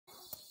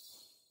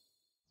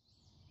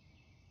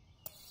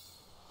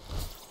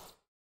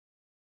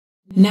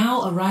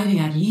Now arriving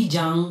at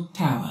Lijiang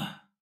Tower.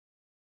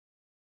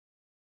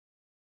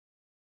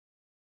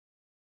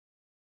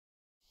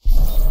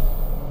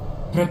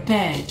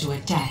 Prepare to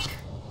attack.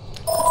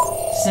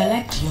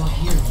 Select your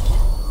hero.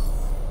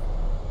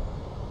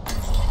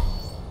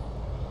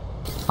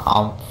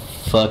 I'm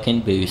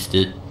fucking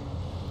boosted.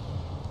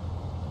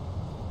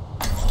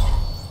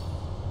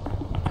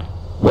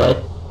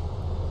 What?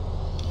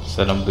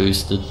 Said I'm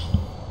boosted.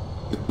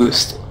 You're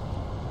boosted.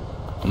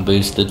 I'm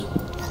boosted.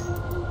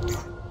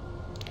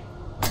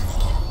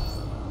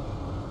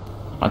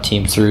 My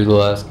team threw the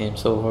last game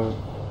so hard.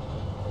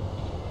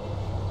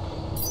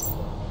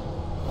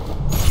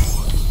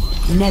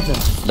 Never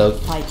Nope.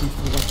 fighting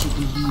for what you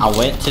believe. I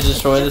went to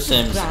destroy the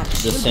Sim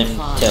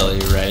Telly,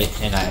 right?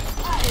 And I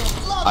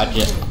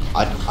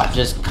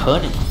just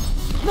couldn't.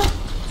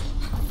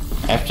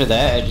 After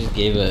that, I just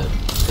gave up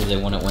because they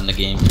wouldn't win the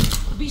game.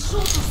 Be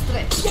sure to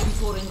stretch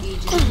before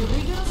engaging in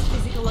rigorous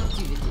physical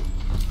activity.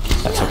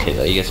 That's okay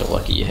though. You guys are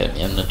lucky you hit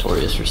me. I'm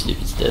notorious for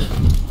stupid stuff.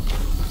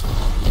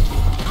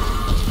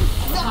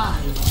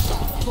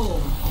 5, 4,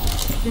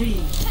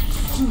 3,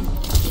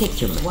 2, Take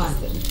your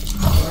 1. medicine.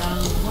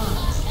 Round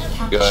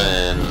 1.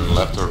 Going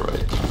left or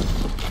right?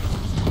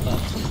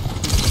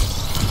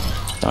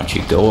 Don't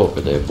you go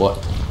over there, what?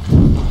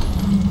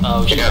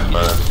 Oh shit. Yeah,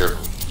 here.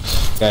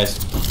 Guys.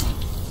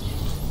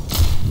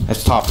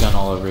 It's Top Gun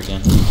all over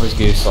again. Where's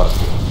Goose? I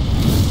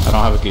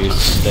don't have a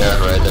Goose. There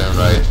and right, there and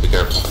right. Be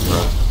careful,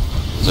 bro.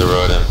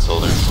 Zero and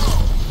soldier.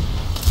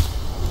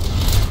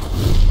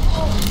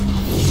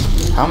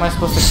 How am I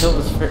supposed to kill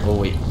this frick? Oh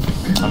wait.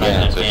 I'm at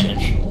an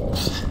advantage.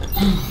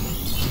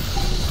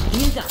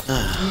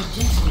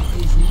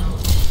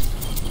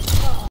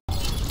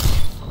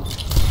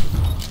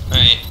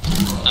 Alright,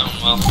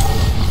 I'm well.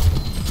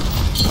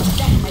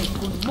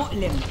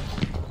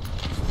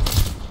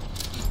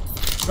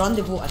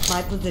 Rendezvous at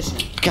my position.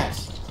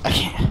 Guys, I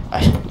can't.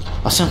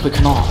 I simply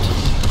cannot.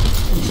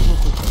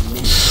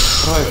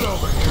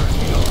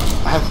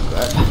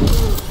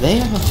 They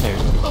have a fair.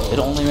 It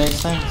only makes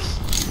sense.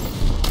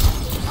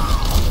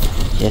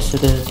 Yes,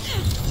 it is.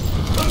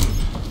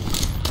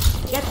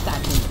 Get that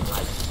in the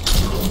fight.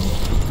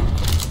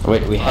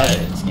 Wait, we had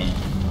it in this game.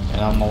 And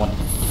I'm the one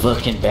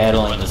fucking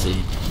battling the Z.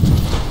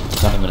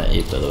 It's not even an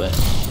 8, by the way.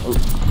 Ooh.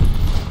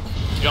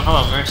 You don't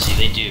have a mercy,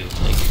 they do.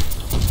 Like,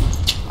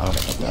 Oh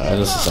my god,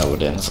 this is how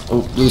it ends.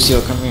 Oh,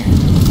 Lucio, come here.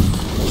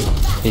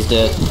 He's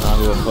dead. I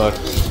don't give a fuck.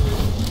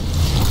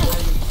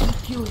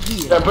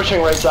 They're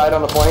pushing right side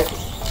on the point.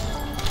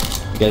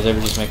 You guys ever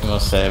just make the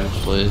most savage,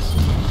 please?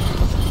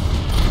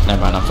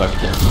 Never mind, I'm fucking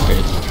kidding.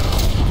 Crazy.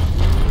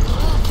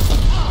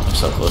 I'm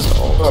so close to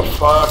ult. Oh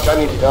fuck, I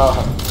need to,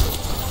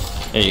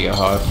 There you go,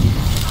 Hog.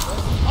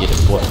 Get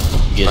it, boy.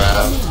 Get it.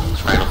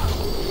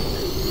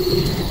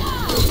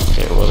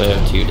 Okay, well they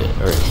have 2 dead,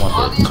 or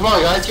 1 dead. Come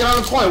on, guys, get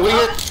on the point. What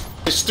are you here?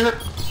 Stewart.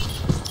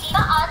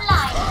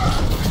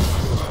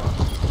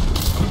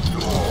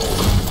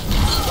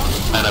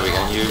 Man, I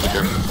began you. Be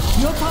careful.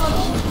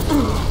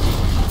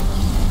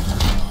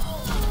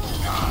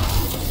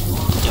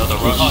 yo, the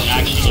robot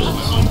actually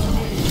doesn't.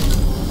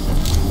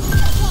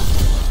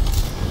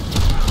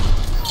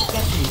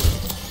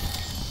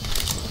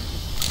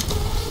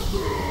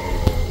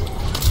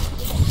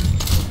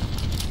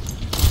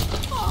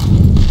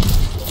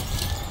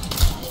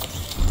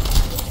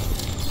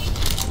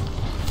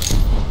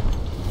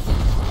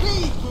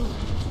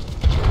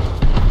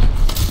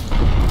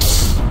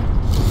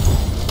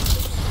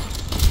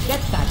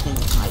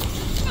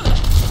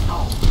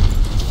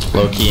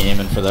 Low-key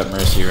aiming for that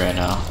Mercy right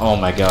now. Oh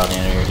my god,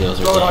 anti-air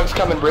heals are Roadhog's dead.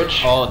 coming,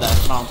 bridge. Oh,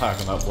 that's what I'm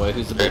talking about, boy.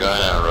 Who's the big Right,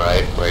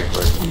 guy? right.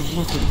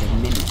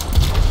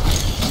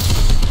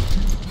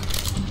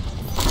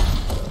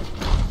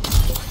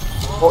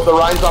 Oh, the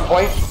Rhine's on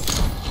point.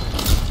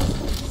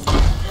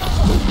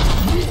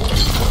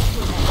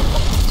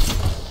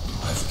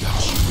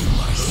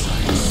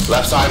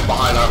 Left side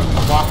behind our.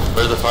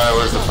 Where's the fire?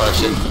 Where's the fire?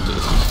 Shit.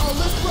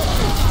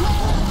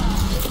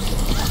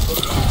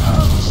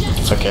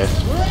 It's okay.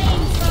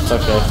 It's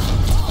okay.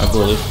 I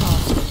believe.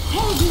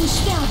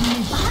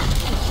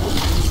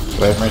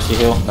 Do I have Mercy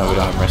heal? No, we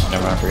don't have Mercy.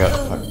 Never mind, I forgot.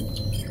 Fuck.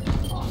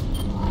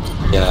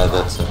 Yeah,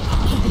 that's it.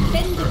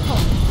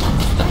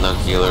 And no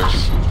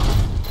healers.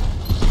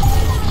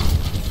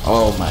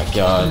 Oh my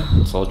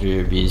god. Soldier,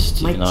 you're a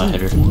beast, even though I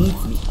hit her.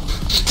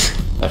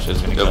 That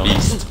shit's gonna No kill me.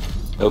 beast.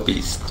 No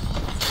beast.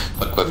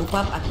 Quick. Group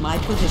up at my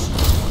position.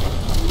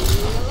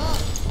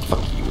 Fuck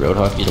you,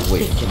 Roadhog. Get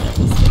away from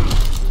me.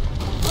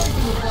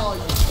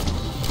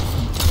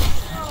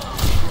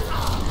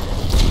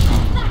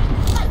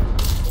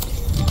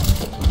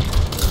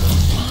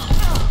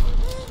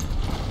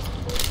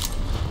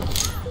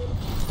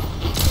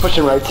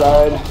 Pushing right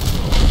side.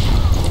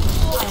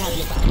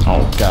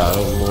 Oh god,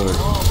 oh lord.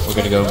 We're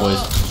gonna go,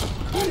 boys.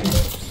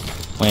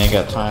 We ain't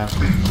got time.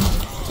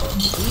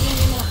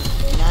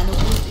 Nano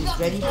boost is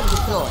ready to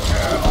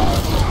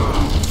deploy.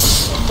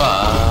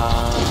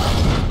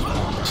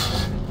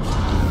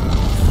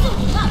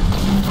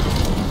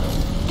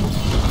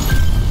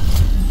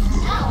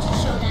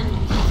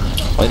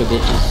 Later,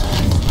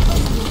 bitches.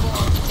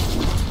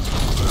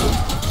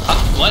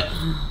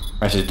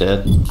 Mercy's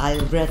dead. I'll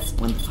rest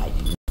when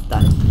fighting is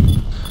done.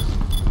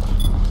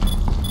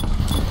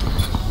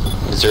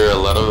 Is there a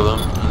lot of them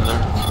in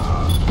there?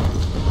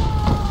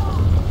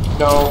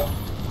 No.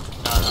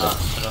 No.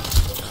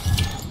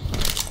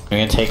 We're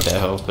gonna take that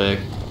health back.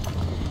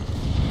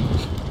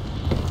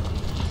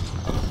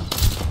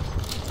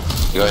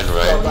 Go ahead and Oh,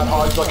 right. that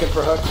hog's looking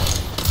for hooks.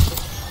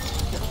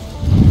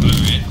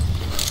 Alright.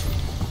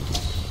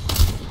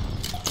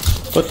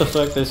 What the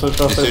fuck? They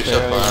switched off They their switched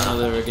up parry. I fire. know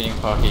they were getting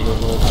cocky the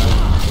whole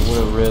time. What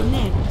a rip.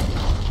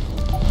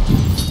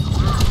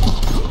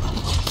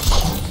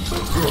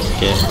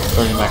 Okay,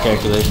 according to my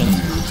calculations,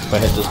 if I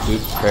hit this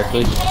boot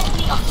correctly,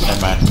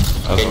 never mind.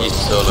 Can you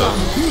solo?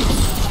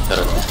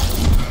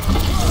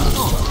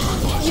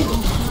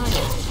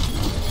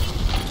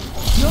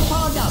 You're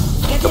powered up.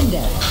 Get in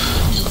there.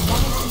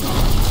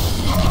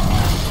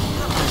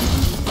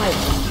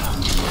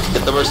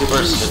 Get the Mercy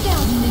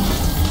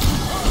first.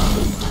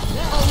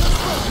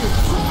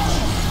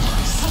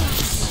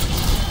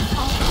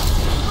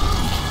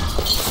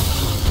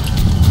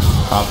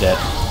 I'm dead.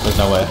 There's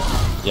no way.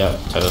 Yeah,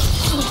 toast.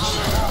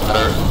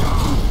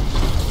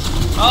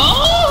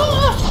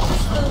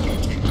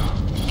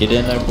 Get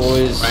in there,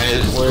 boys. Ryan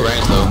is Work.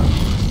 Ryan's low.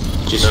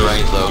 Just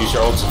Ryan's low. Use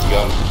your ults if you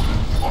got him.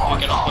 Yeah,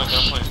 get on point.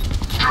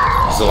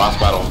 It's the last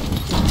battle.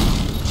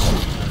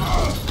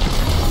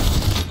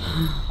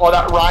 Oh,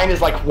 that Ryan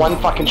is like one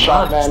fucking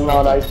shot, man.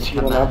 No, nice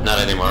healing up. Not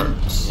anymore.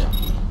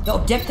 The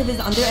objective is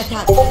under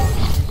attack.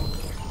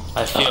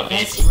 I feel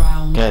Best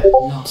round Good.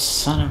 lost.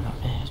 Son of a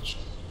bitch.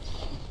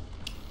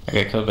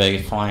 Okay, go back.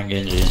 Flying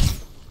Genji.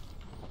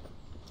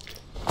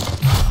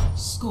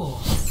 Score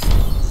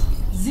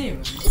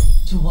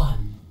 0-1.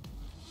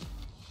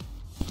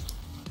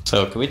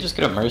 So, can we just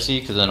get a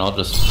Mercy? Because then I'll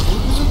just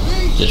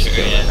get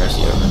a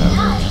Mercy over and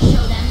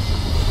over again.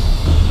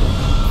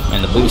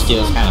 And the boost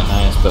deal is kind of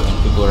nice, but when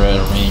people are out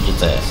of range,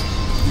 it's ass.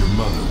 Your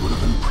mother would have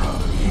been proud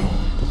of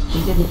you.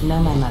 You didn't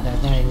know my mother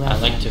very well. I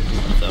like to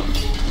boot though.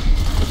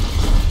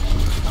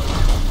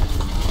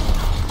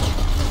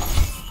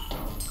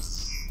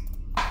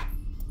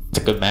 It's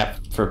a good map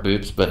for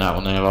boots, but not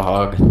when they have a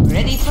hog.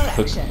 Ready for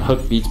Hook, action.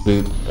 hook beats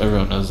boot.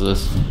 Everyone knows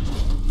this.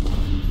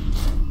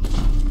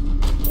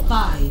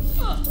 5,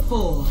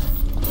 4,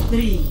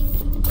 3,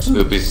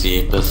 Spoopy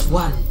see this.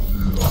 1.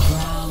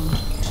 Round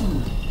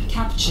 2.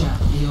 Capture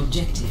the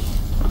objective.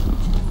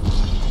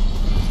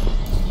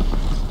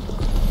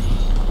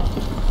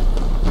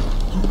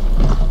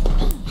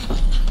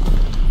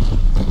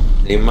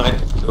 They might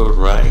go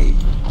right.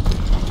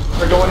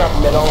 They're going up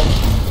middle.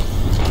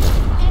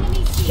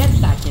 Get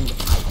back in the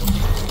fight.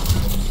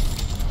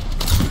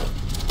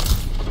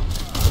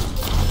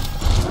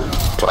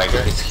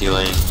 Tiger is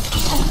healing.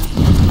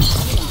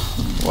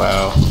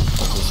 Wow.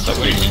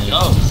 Where did you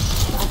go?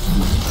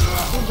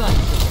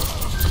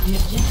 The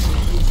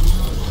objective is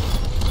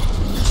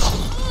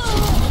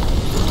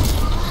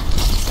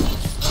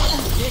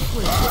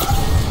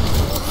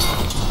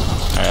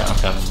Alright, I'm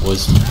coming,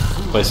 boys.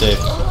 Play safe.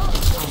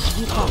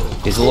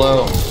 He's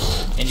low.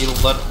 And you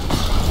let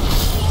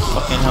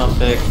fucking health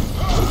back.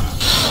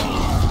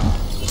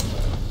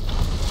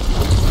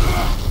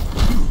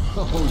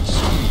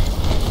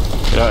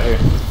 Get out here.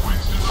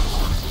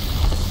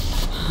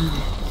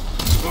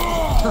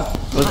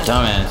 What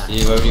dumbass,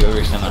 dude. Why would you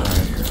overextend that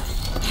room?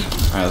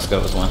 Alright, let's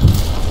go with one.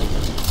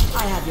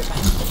 I have your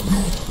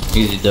back.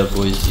 Easy dub,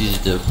 boys.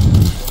 Easy dub.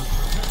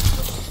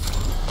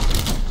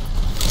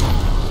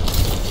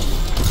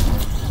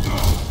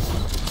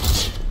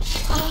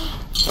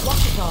 Walk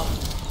it off.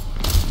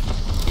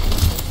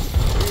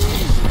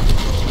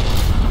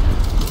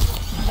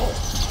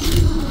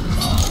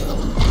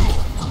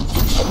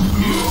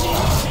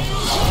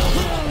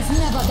 Heroes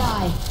never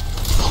die.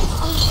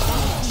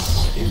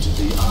 Into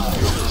the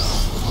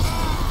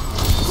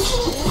eyes.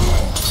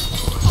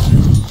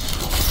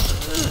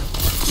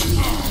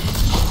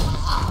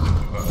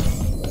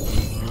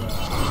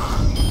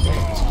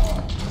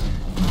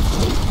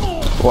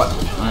 What?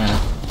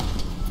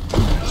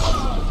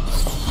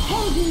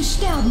 Helden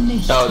sterben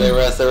nicht. Oh, they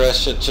rest.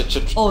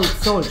 Shit. Old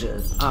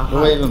soldiers are Who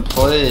hard. even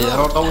play? I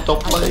don't know what to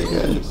play,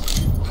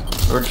 guys.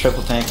 We're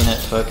triple tanking it,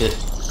 fuck it.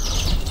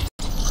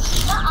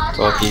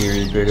 Fuck you,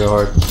 read pretty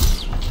hard.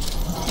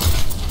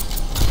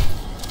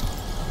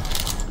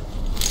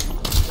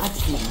 I've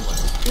seen one.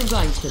 You're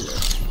going to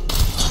live.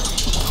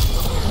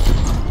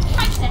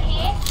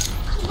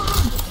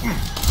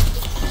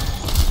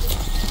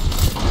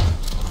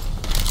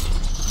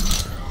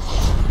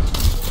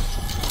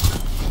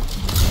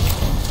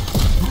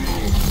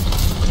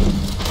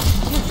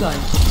 You're going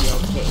to be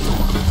okay.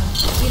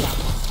 Relax.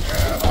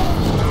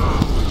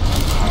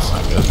 That's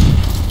not good.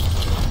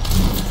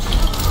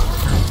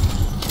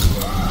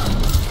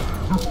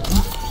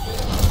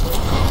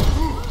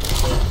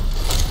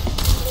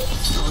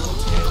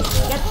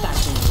 Get back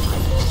in the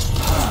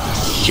fight.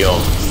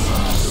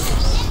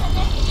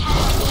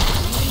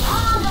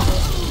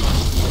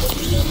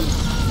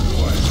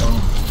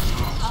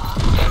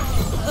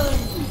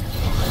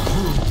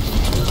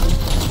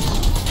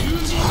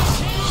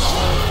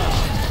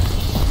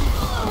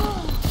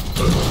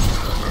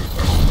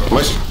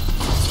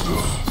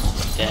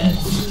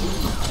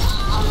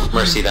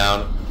 Mercy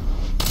down.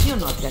 You're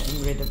not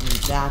getting rid of me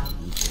that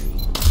easily.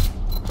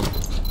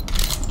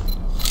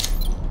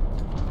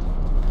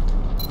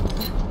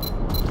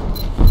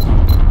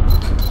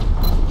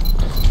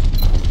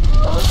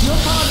 You're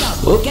powered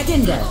up. Get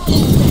in there.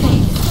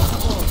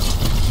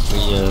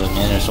 We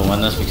managed to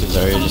win this because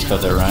Zarya just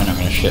got that Rhine. I'm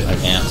gonna shit my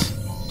pants.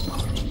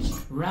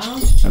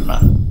 Round Never 2.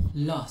 mind.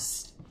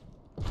 Lost.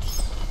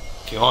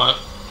 If you want.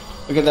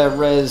 Look at that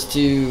res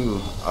too.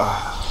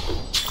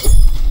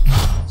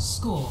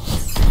 Score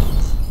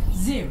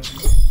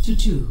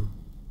 0-2.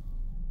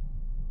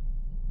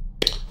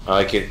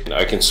 I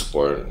can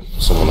support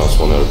someone else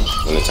when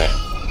in the tank.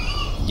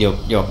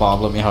 Yo, Bob,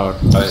 let me hard.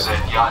 I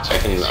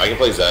can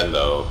play Zen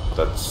though.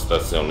 That's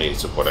the only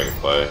support I can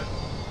play.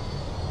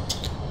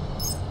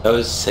 I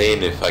was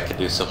saying if I could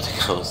do something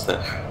else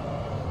then.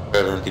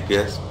 Better than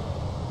DPS.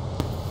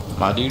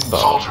 My dude,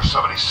 Bob. Soldier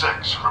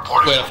 76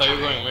 reporting. Wait, I thought you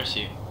were going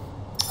Mercy.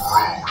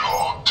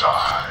 Roadhog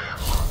time.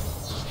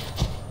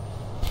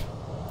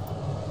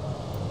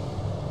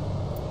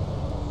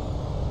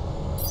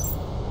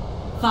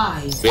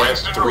 Five,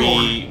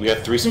 We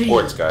have three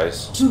supports,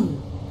 guys. 2,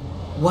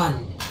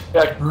 1.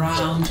 Yeah.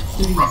 Round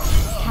 3.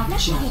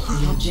 Capture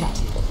the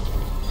objective.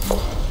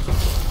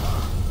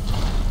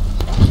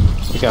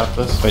 We got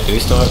this. Wait, do we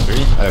still have 3?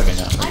 Okay,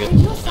 no, we're good.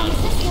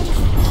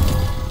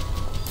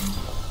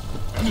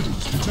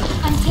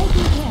 I'm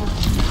taking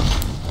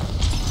care.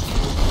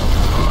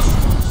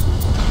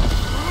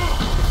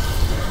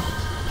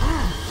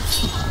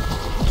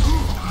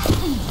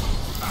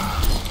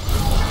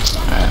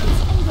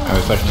 Alright. Are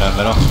we pushing down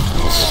the middle?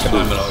 Let's go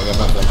down the middle. We got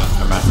both of them.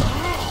 Never mind.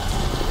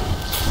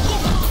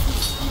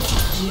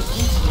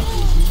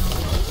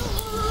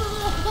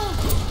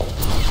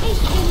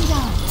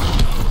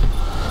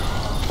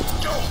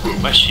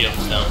 My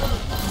shield's down.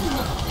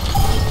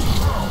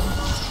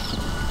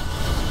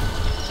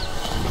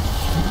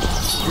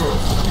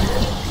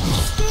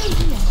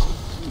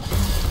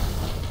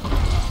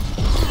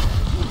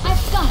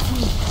 I've got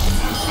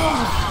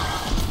you.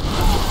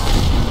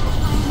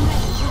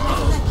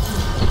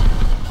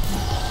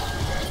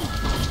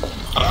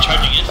 I'm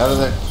charging it. Out of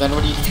there. Then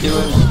what are you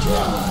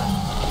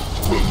doing?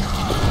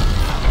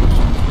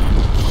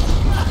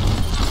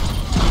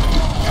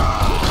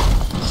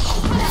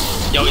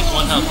 Yo, he's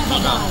one health,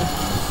 one health.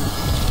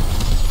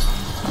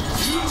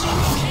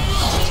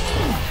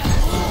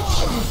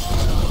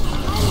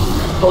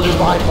 Soldiers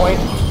behind point.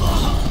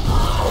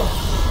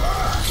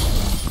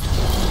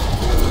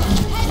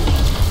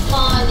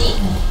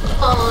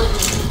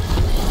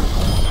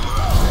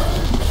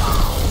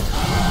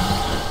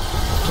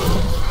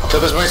 Kill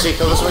this Mercy.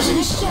 Kill this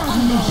Mercy.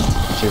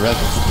 She read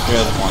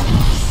one.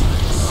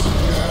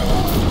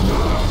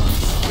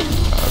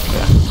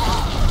 Okay.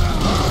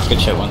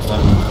 Good shit, one's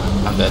done.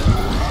 I'm dead.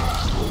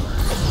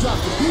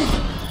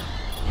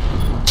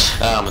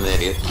 I'm an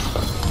idiot.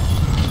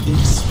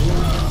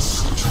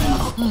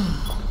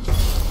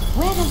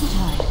 Where does it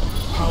hurt?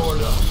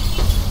 Powered up.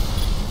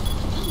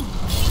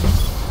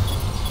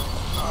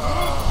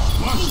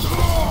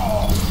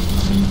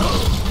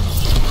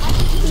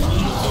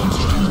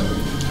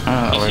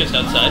 Oh, He's wait. just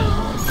outside.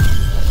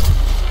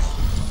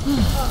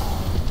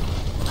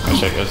 Where's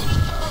shit goes?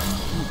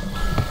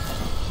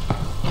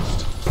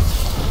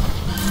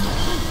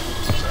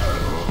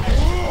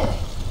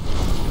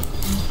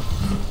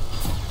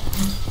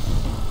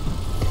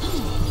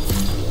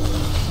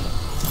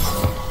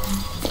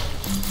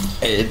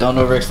 Hey, don't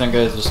overextend,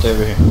 guys. Just stay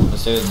over here.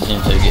 Let's stay with the team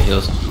until you get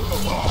heals.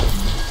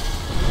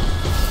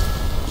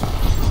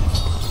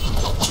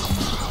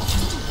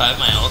 I have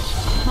my ult.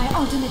 My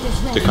ultimate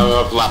is ready. They're coming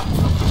up left.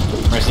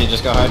 Mercy,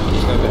 just go hide.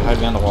 Just go hide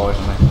behind the wall or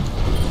something.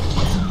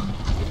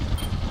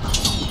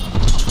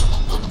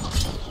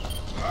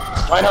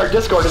 Reinhardt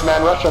discorded,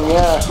 man. Rush him,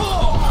 yeah.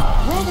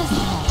 Where does it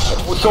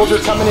hurt?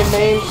 Soldiers coming in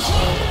main.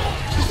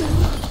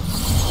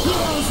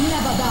 Heroes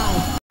never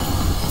die.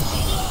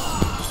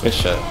 Good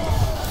shit.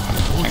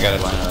 I got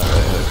it lined up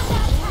right here.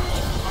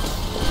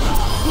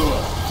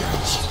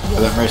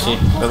 For that Mercy.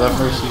 For that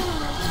Mercy.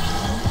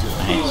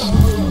 Nice.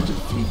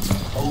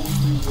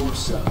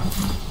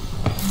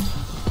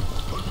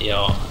 Yo.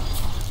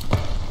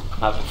 I'm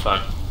having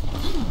fun.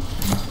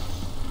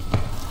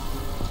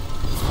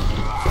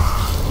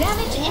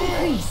 Damage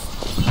increased.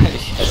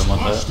 Hit him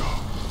with that.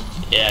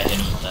 Yeah, I hit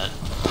him with that.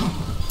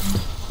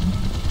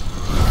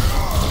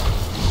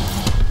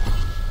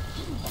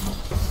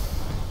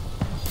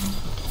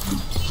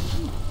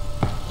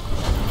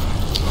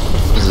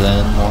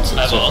 Zen wants I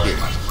have ult. it.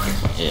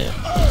 Yeah.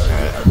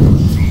 Alright.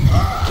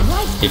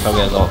 He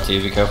probably has ult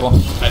too, be careful.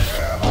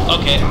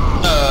 Okay.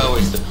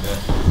 Wasted.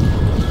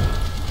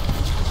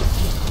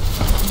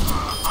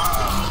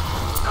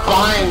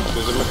 Behind.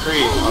 There's a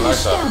McCree on our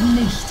side. Sterben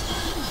nicht.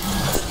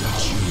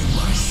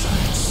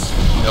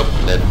 Nope,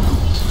 dead.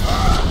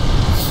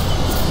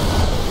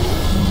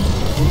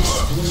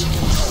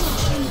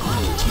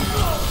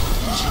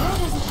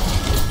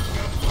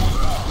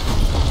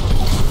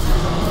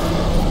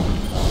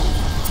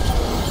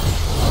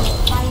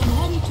 I am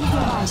ready to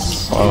provide.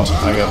 Well,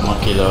 I got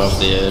monkeyed off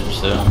the edge,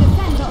 so.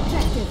 Defend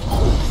objective.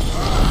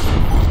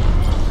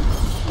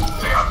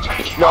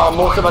 No,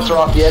 most of us are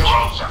off the edge.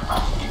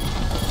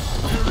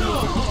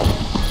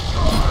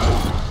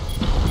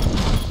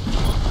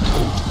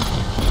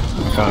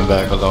 I'm coming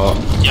back with all.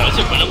 Yo, is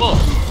it winnable?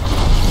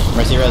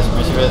 Mercy res if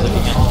you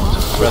can.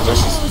 Res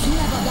versus.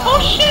 Oh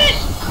shit!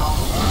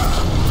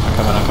 I'm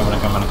coming.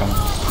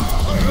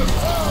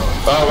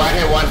 Oh, right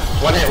hit one.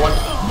 One hit one.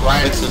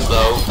 Ryan. It's as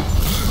though.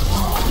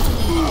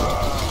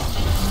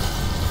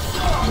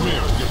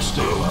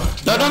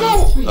 No, no,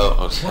 no!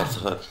 Oh, sorry.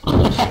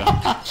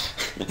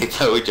 I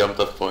thought we jumped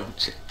off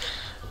point.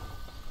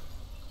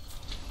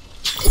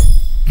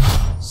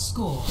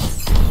 Score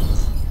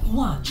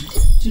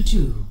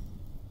 1-2.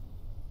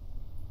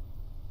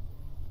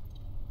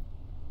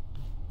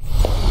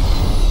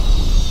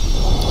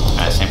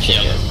 Same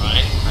shit. Yeah,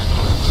 right.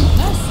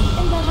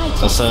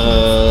 Let's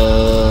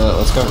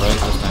go right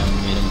this time.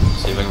 Meet him.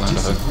 See if I can land a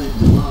hook.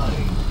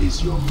 Line is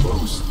your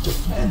most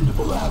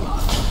dependable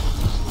ally.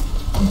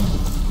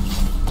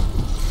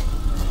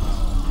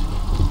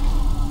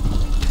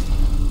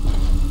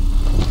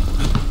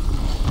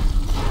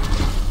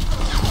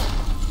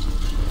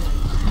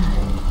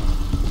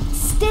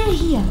 Stay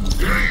here.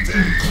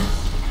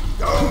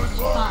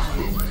 5,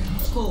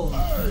 4,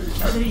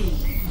 3,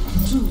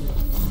 2,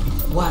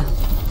 1.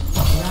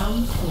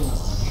 Round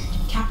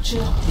 4. Capture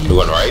the You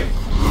going right?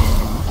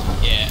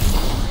 Yeah.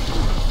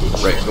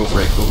 Go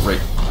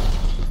right.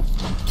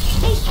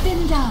 Ich bin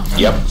da.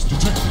 Yep.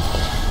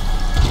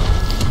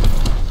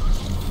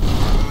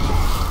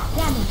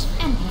 Damage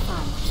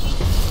amplified.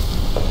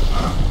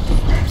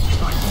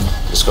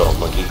 Let's go,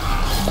 monkey.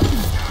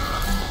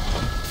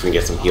 If we can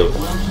get some heal.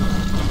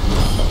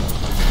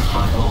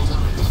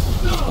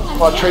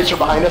 Oh, Tracer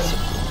behind us.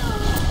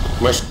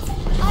 Where's...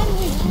 I'm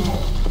with you.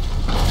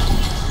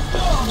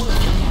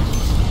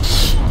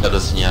 Got the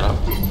Señora.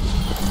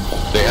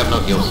 They have no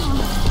heals.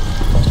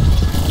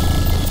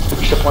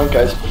 Push the point,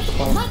 guys. Push the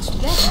point. Much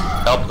better.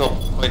 Help.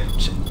 Wait.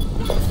 Shit.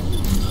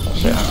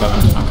 Shit, I'm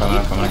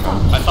coming.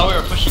 I thought we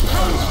were pushing.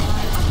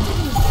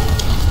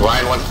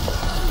 Ryan one.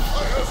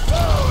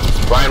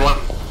 Ryan one.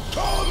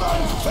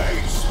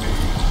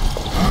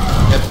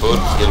 Get both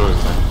healers,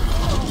 man.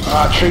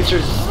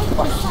 Tracer's...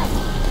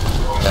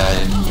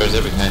 There's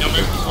every kind No of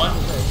Mercy's one.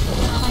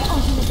 My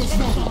ultimate is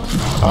ready.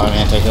 Oh, I'm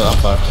anti-heal. I'm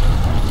fucked.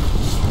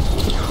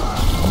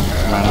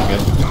 Right, I'm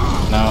good.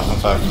 No, I'm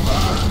fucked.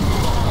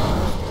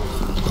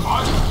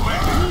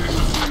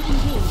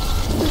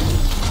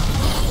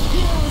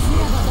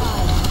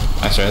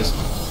 Nice res.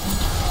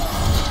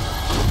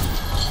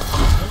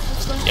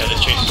 Yeah, the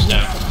Tracer's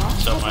down.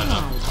 So mine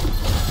up.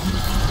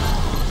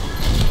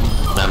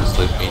 I'm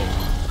sleeping.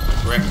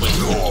 Wreck wins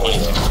in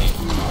 2016.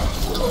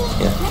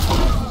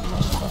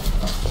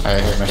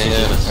 Alright, here, Mercy.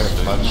 Yeah, that's Here,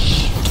 fuck.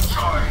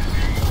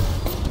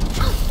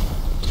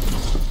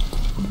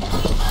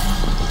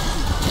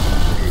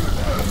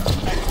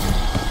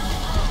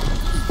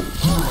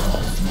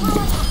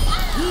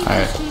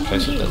 Alright,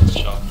 Tracer dead.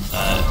 Shot.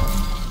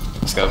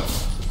 Let's go.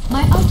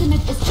 My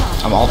ultimate is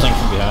charged. I'm ulting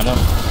from behind him.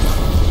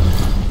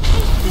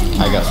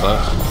 I got slow.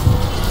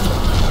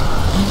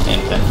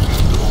 And pin.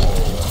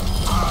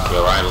 Yo,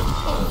 Ryan.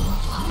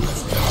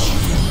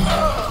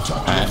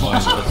 Alright,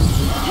 let's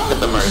Get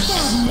the Mercy.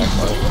 back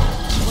low.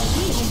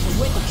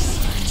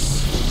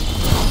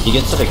 He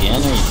gets it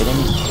again? Are you kidding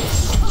me?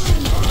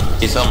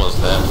 He's almost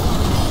dead.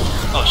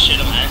 Oh shit,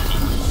 I'm anti.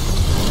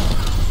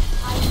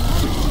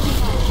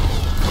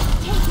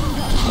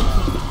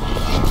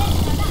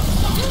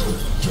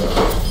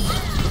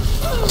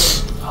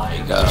 My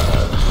god.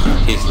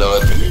 He's low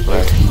at 54.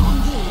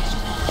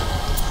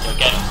 Yo,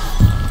 get him.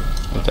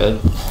 I'm dead.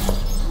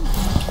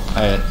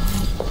 Alright.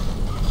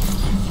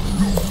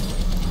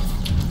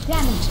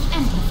 Damage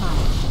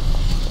amplified.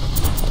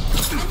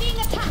 I'm being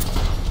attacked.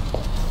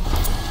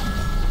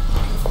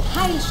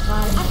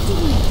 Heilstrahl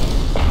aktiviert.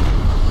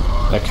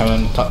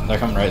 They're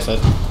coming right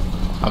side.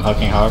 I'm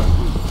hooking hard.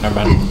 Never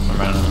mind.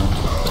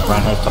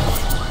 Reinhardt's top.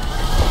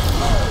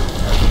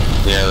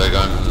 Yeah, they're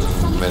going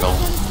middle.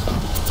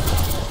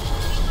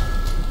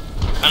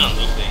 Kinda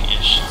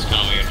looping-ish. It's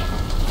kinda weird.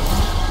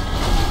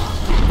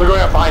 We're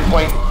going up behind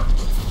point.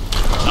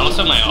 I almost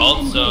have my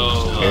ult, so...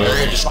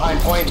 We're just behind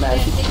point, man.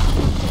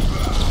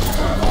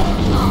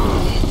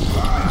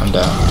 I'm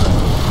down.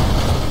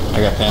 I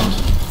got pinned.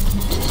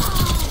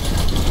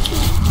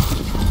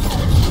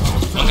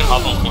 I'm gonna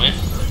hop on point.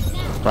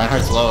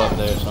 Reinhardt's low up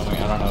there, so I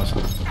don't know what's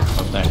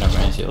up there. Never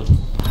mind, he's healed.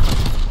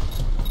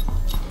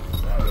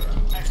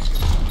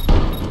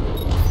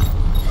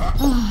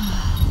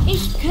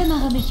 Ich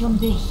kümmere mich um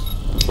dich.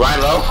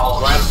 Ryan low.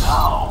 Ryan.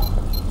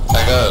 I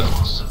got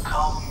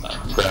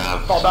grab.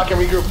 Fall back and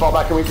regroup.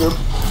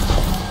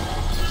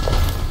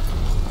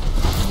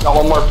 Got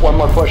one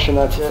more push and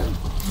that's it.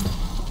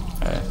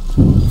 Alright.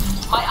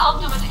 My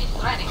ultimate is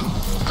ready.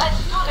 Let's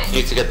do this.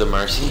 Need to get the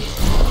Mercy.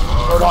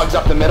 Roadhog's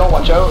up the middle.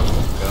 Watch out.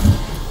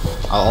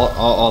 I'll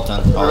ult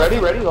in.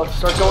 You ready? Let's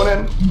start going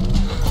in.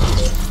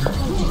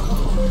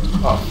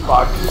 Oh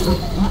fuck.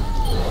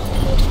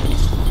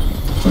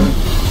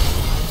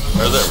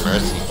 Where's their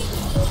Mercy?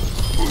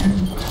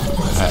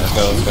 Alright, let's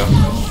go.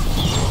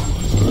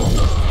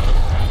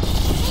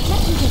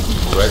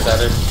 The right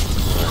side is?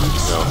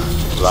 No.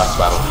 Last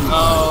battle.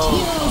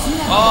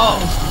 Oh!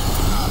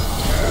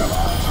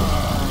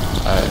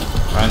 Alright,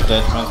 Ryan's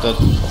dead, Ryan's dead.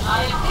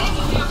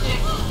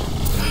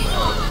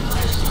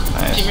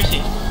 Nice. Team Mercy.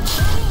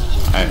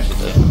 Alright, she's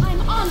dead.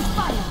 I'm on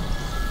fire.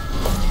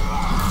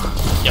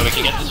 Yeah, we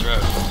can get this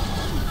road.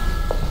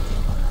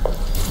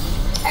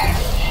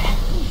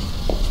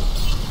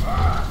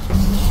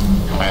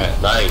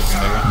 Alright, Nice.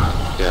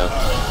 Yeah.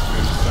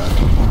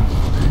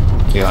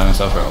 healing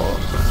himself for ult.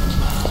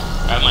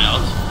 I have my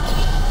ult.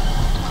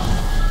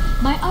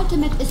 My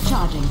ultimate is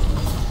charging.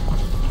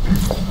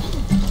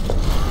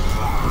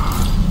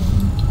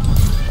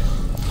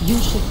 You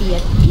should be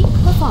at peak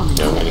performance.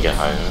 Yeah, we're gonna get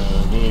higher.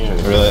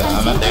 Really?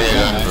 I'm at They're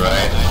going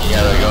right.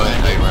 Yeah, they're going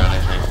high ground, I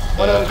think.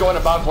 One of them's going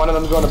above, one of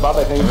them's going above,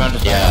 I think. Everyone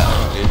just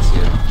Yeah, it's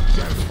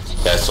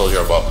yeah. Yeah, soldier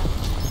above.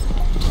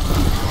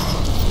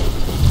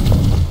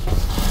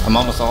 I'm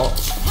almost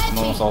ult. I'm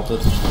almost ulted.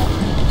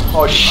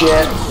 Oh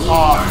shit.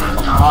 Oh,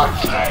 fuck.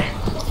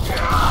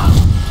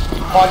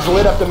 Pod's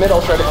lit up the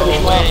middle, try to finish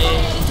him off.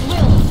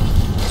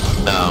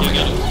 No,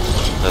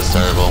 that's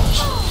terrible.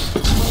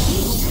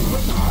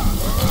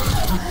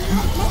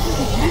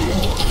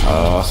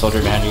 Oh,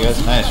 soldier behind you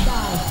guys. Nice.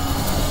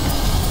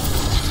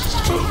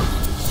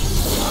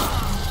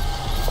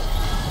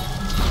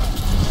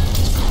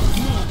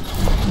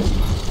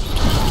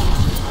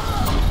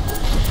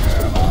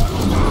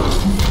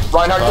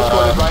 Reinhardt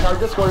discorded, Reinhardt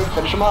discorded,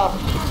 finish him off.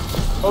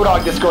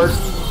 Roadhog discord.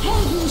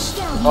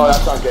 Oh,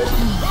 that's not good.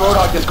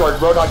 Roadhog discord,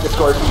 Roadhog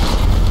discord.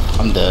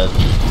 I'm dead.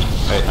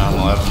 Wait, no, I'm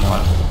alive, I'm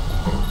alive.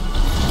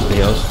 The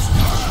heals.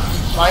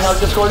 Reinhardt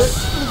discorded.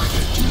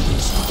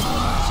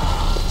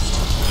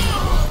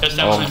 Just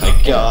that Oh one.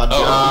 my god.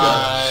 Oh,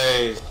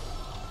 nice.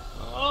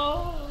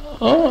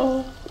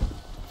 Oh.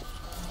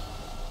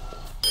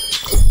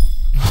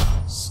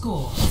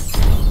 Score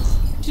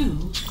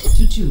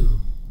 2-2.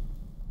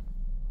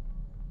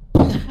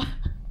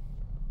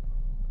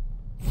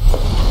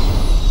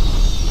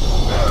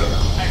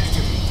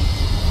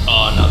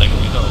 Oh, now they're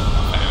gonna go.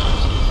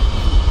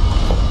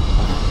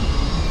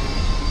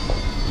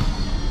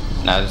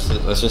 Nah,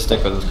 let's just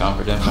stick with this comp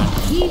for damn man.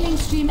 Healing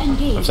stream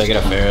engaged. If they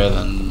get a Pharah,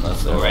 then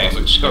let's Go right,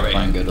 they're just go right.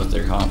 playing good with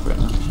their comp right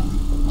now.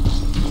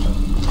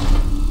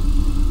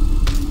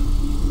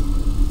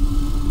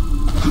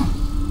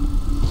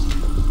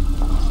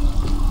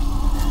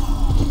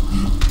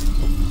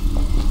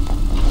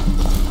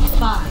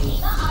 Five,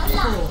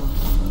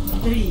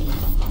 4, 3,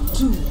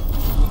 2,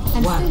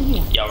 I'm 1. still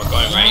here. Yeah, we're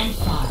going right.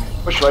 Fire.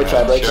 Push right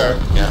side, right Sure,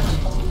 side. yeah.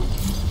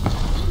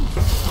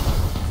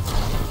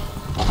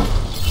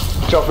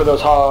 Watch out for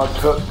those hog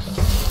hooks.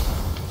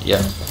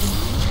 Yeah.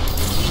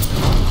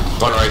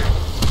 One right.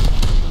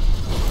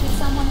 Did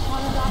someone call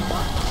a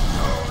doctor?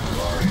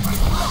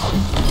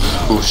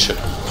 Oh shit.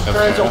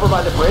 Karen's over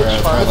by the bridge,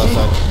 Pharah left pharmacy.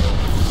 side.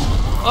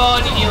 Oh,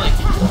 I need healing.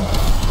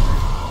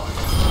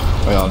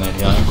 We all need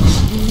healing.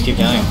 Keep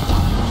healing.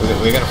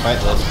 We gotta fight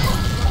this.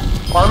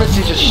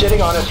 Pharmacy just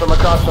shitting on us from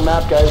across the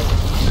map, guys.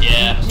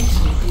 Yeah.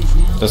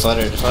 Just let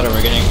her,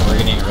 we're getting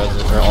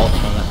res or ult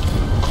from it.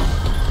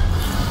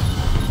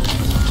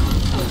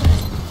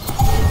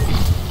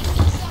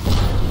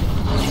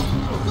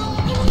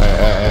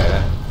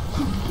 Alright.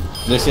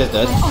 Lucia's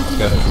dead. Let's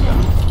go.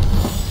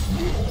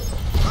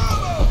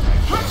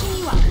 Catching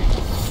you up.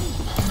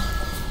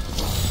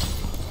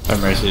 Our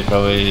Mercy's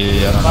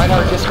probably, I don't know.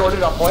 Reinhardt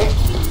discorded on point.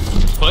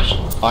 Push.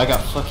 Oh, I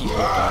got fucking hooked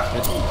off.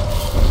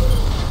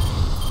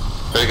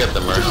 Better get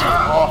the Mercy.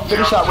 Oh,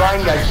 finish that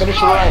Ryan, guys. Finish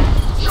the Ryan.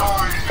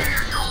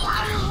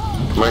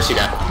 Mercy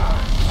down.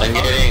 I'm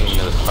getting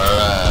the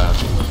Pharah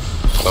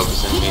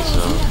focusing me,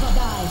 so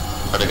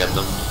hard to get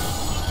them.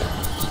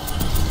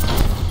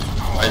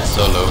 I'm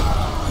so low.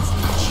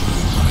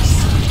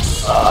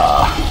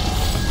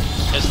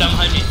 It's down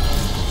behind me.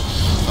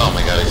 Oh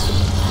my god, it's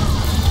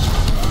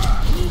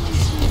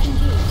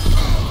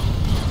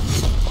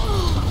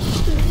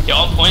Yeah,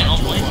 on point, on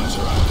point.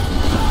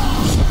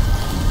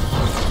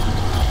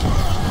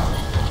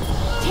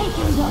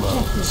 Taking the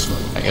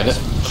objective. I get it.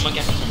 Someone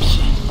get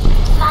Mercy.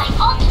 My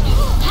ultimate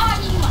is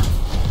charging you up.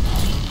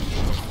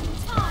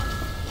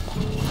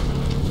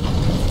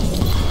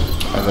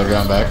 Alright, they're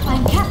going back.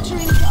 I'm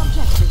capturing the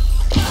objective.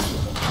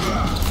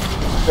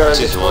 Karen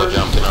Mercy's wall discorded.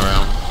 jumping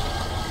around.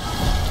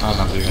 I don't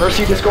know if he's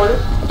Mercy discorded.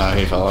 No,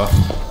 he fell off.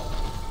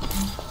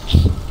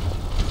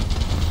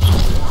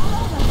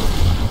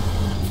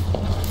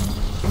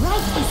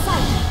 Right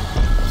beside me.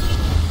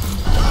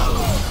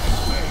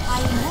 I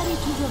am ready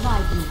to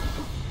revive you.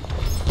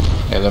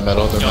 Yeah, they're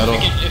middle, they're Yo, middle.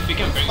 if we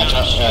can bring Watch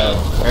down out, shield.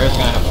 Pharah's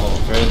gonna have ult.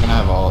 Pharah's gonna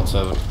have ult,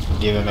 so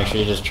Diva, make sure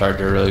you just charge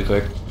her really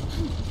quick.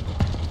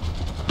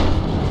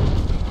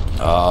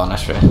 Oh,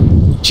 nice try.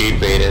 G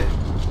baited.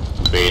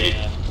 Baited.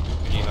 Yeah,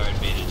 pretty hard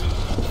baited.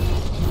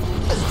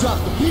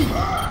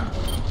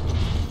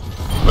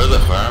 Where's the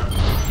farm?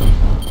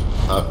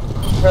 Up.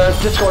 Karen's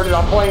discorded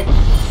on point.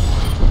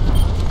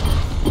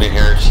 Right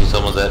here, she's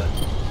almost dead.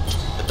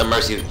 Hit the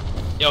Mercy.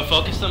 Yo,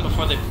 focus them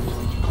before they...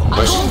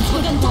 Push.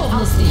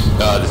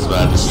 Oh, this is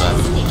bad, this is bad.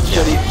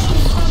 Shitty.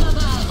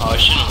 Oh, I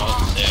shouldn't have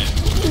walked there.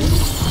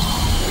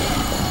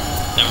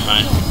 Never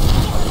mind.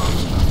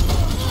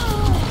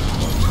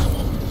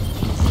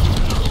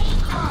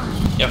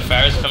 Yeah,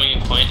 Farrah's coming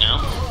in point now.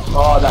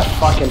 Oh, that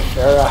fucking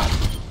Farrah.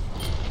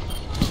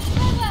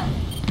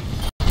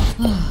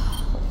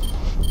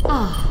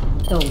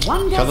 The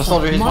wonders Kill the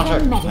soldier, of he's one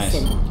modern shot.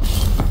 medicine.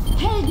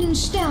 Helden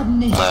sterben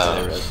nicht.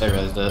 They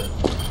rezzed it.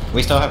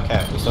 We still have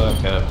cap. I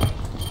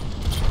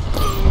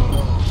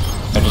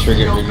just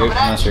regroup,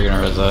 unless you're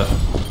gonna res that.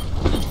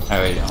 Oh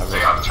wait, no,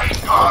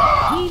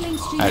 Healing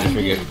stream I just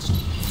regroup. engaged.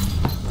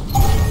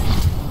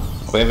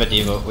 We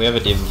have a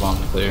diva bomb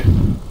to clear.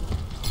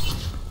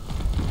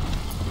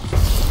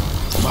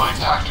 My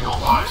tactical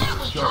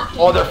visor started.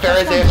 Oh, their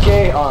Farrah's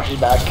AFK? Oh, she's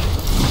back.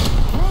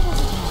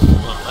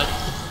 What?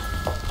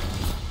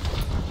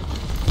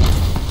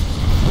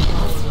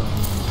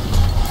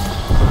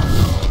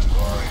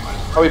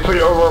 Oh, we put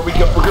it over, we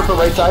group it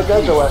right side,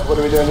 guys, or what? What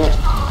are we doing here?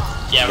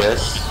 Yeah,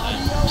 Yes.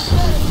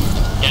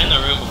 get in the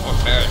room before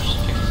Farrah just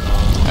picks us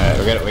off.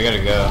 Alright, we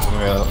gotta go.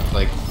 We're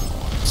like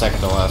second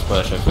to last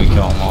push. If we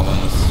kill them all, then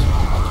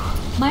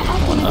it's My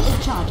ultimate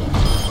is charging.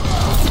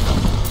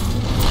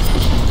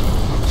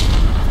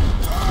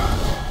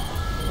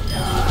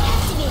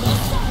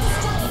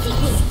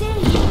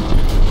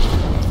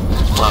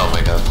 Oh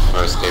my god,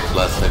 I escaped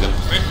last second.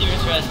 Mercy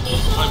was rest.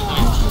 On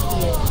point.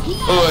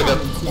 Oh my god.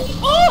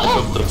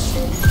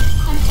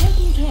 I'm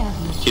taking care of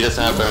you. She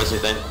doesn't have mercy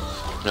thing.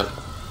 Nope.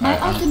 My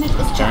Alright, ultimate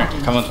is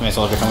charging. come with me,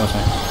 soldier. Come with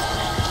me.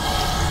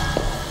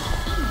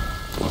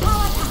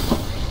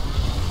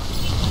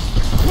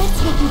 Let's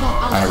get you that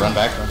Alright, ultimate. run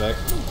back. They're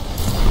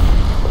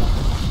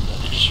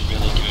just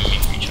really giving me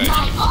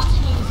recharge kits.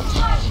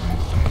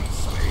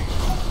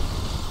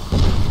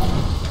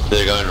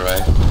 They're going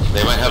right.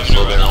 They might have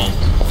solar ult.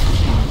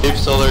 If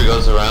solar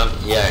goes around,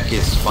 yeah,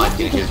 he's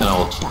flanking. He's gonna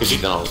ult.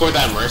 He's gonna ult. For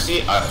that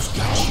mercy, I've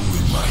got you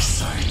in my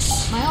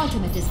sights. My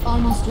ultimate is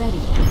almost ready.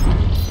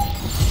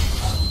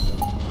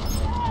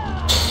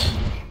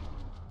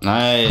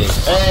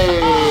 Nice.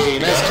 hey,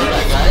 nice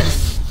comeback,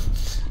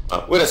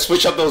 guys. Way to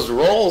switch up those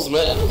roles,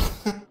 man.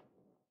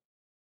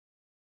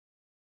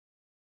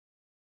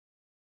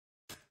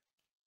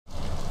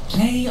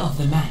 Play of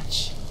the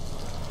match.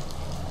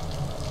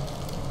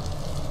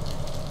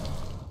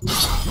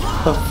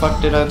 How the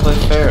fuck did I play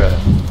Farrah?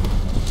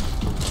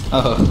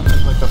 Oh,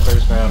 it's like the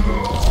first round.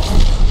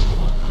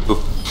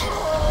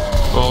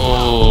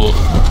 Oh.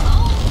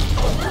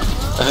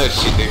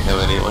 She didn't have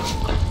anyone.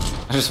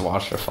 I just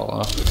watched her fall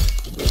off.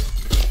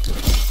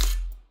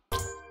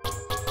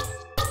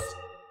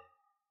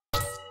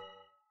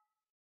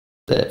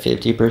 That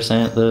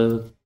 50%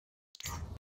 though.